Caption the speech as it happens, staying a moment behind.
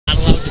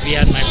be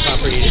on my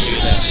property to do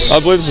this? I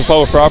believe this is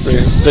public property.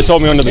 They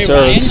told me under the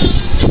terrace.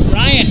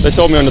 Ryan. They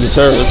told me under the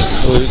terrace,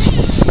 at least.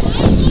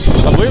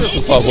 I believe this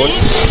is public.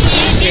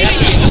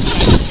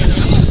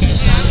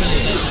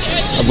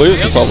 I believe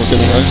this is public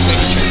anyway.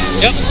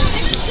 Yep.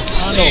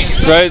 So,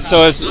 right,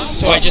 so it's...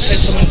 So I just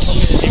had someone tell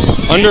me that they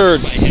were under...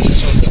 by him,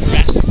 so if they're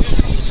harassing them,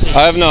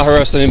 I have not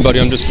harassed anybody,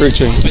 I'm just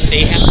preaching. But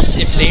they have to,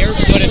 if they are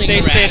feeling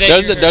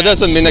harassed... That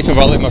doesn't mean they can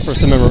violate my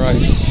First Amendment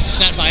rights. It's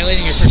not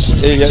violating your First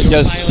Amendment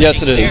rights.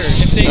 Yes, it is.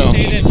 If they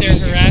say that they're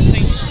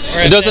harassing...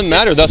 It doesn't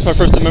matter, that's my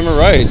First Amendment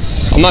right.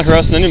 I'm not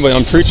harassing anybody,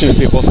 I'm preaching to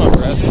people, it's not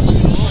harassment.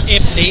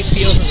 If they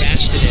feel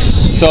harassed, it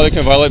is. So they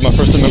can violate my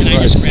First Amendment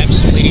rights. Can I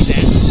just grab some lady's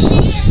ass?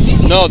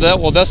 No,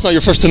 that's not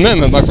your First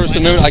Amendment. My First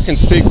Amendment, I can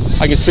speak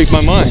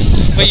my mind.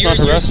 That's not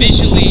harassment. But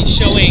you're visually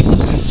showing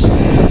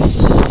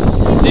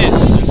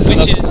this,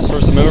 which is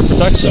First Amendment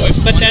protects that.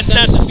 But that's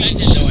not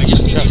speech. Though. I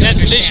just need you to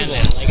understand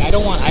that. Like, I'm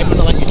going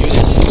to let you do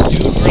this.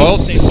 Dude, we're all in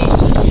the same boat.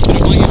 But I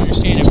want you to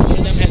understand if one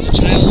of them has a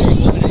child or a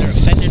woman and they're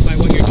offended by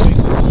what you're doing,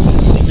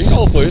 you can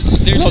call the police.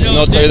 There's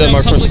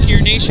no public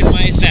urination.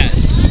 Why is that?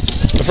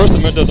 The First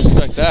Amendment doesn't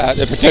protect that.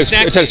 It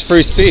protects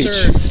free speech.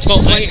 Sir,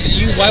 but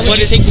why would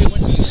you think we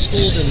wouldn't be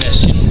schooled in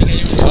this? You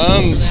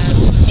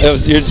know,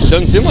 it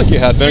doesn't seem like you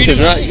have been.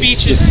 Freedom of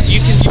speech is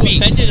you can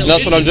speak.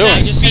 That's what I'm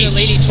doing.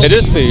 It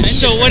is speech.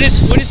 So what is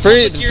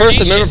the First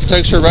Amendment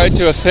protects your right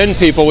to offend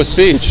people with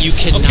speech. You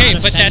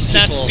cannot but that's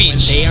not speech. when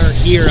they are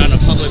here on a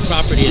public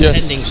property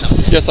attending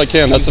something. Yes, I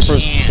can. That's the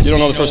first. You don't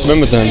know the First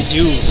Amendment then. I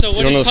do. So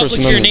what is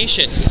public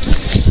urination?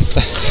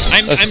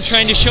 I'm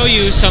trying to show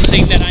you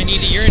something that I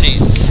need to urinate.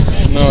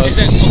 No,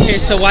 okay,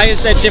 so why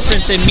is that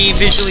different than me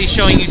visually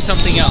showing you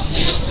something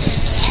else?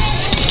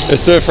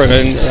 It's different,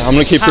 and I'm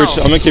gonna keep preaching.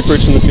 I'm gonna keep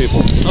preaching to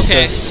people.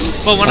 Okay,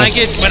 but when I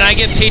get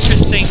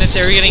patrons saying that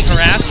they're getting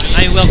harassed,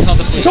 I will call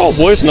the police. Call the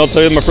police, and I'll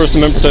tell you my First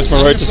Amendment protects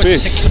my right to speak.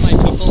 6 of my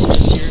people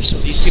live here, so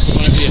these people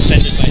want to be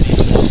offended by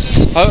these things.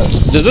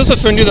 Does this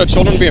offend you that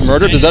children are being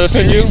murdered? Does that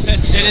offend you?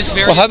 It is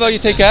very. Well, how about you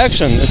take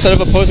action instead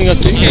of opposing us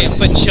being here?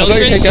 But children, how about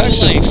you take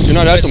action? You're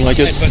not acting like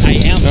it. But I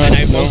am, and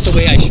I vote the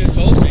way I should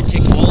vote. I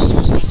take all the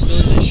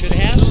responsibilities I should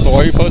have. So why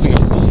are you opposing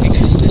us?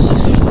 Because this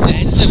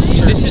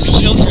is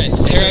children.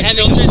 They're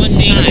having children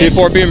seeing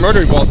people are being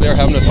murdered while they're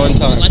having a fun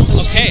time. Let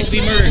those people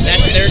be murdered.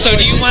 That's their So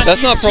do you want?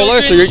 That's not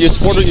pro-life. So you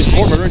support murdering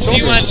children. Do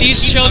you want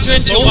these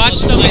children to watch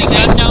somebody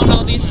gun down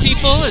all these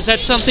people? Is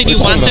that something you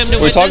want them to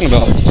witness? What are we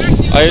talking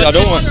about? I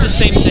don't want. This is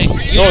the same thing.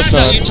 No, it's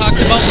not. You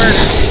talked about murder.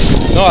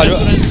 No, I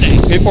don't. That's what I'm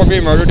saying. People are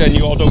being murdered, and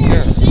you all don't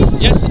care.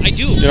 Yes, I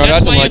do. You're not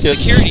acting like it.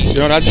 Security.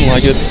 You're not acting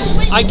like it.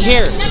 I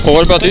care. Well,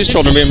 what about these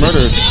children being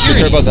murdered? Do you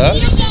care about that?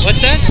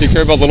 What's that? Do you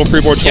care about little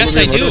preborn children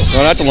being murdered?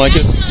 You're not acting like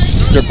it.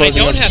 You're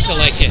opposing I don't have to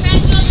like it.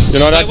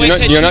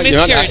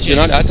 You're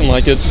not acting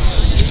like it.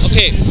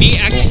 Okay, me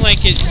acting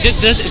like it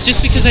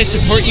just because I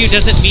support you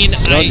doesn't mean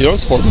you don't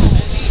support me.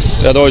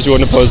 Otherwise, you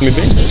wouldn't oppose me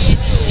being here.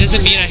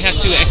 Doesn't mean I have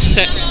to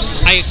accept.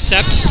 I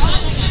accept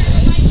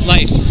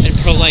life and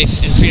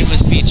pro-life and freedom of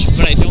speech,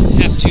 but I don't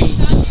have to.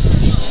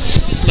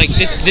 Like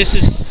this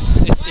is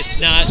it's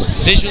not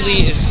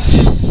visually is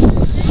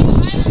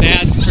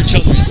bad for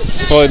children.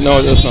 Well, no,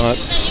 it's not.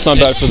 It's not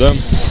bad for them.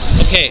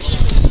 Okay.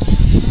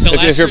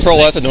 If you're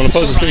pro-life, then don't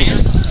oppose us being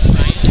here.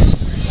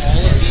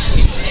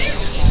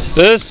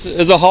 This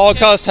is a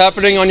Holocaust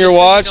happening on your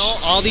watch.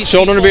 All these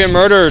children are being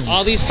murdered,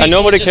 all these and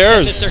nobody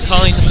cares. They're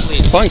calling the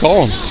police. Fine,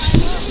 call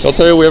them. They'll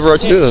tell you we have a right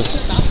to do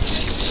this.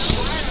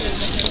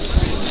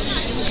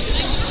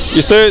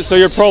 You say so.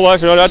 You're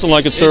pro-life. You're not acting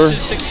like it, sir.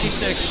 This is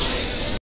 66.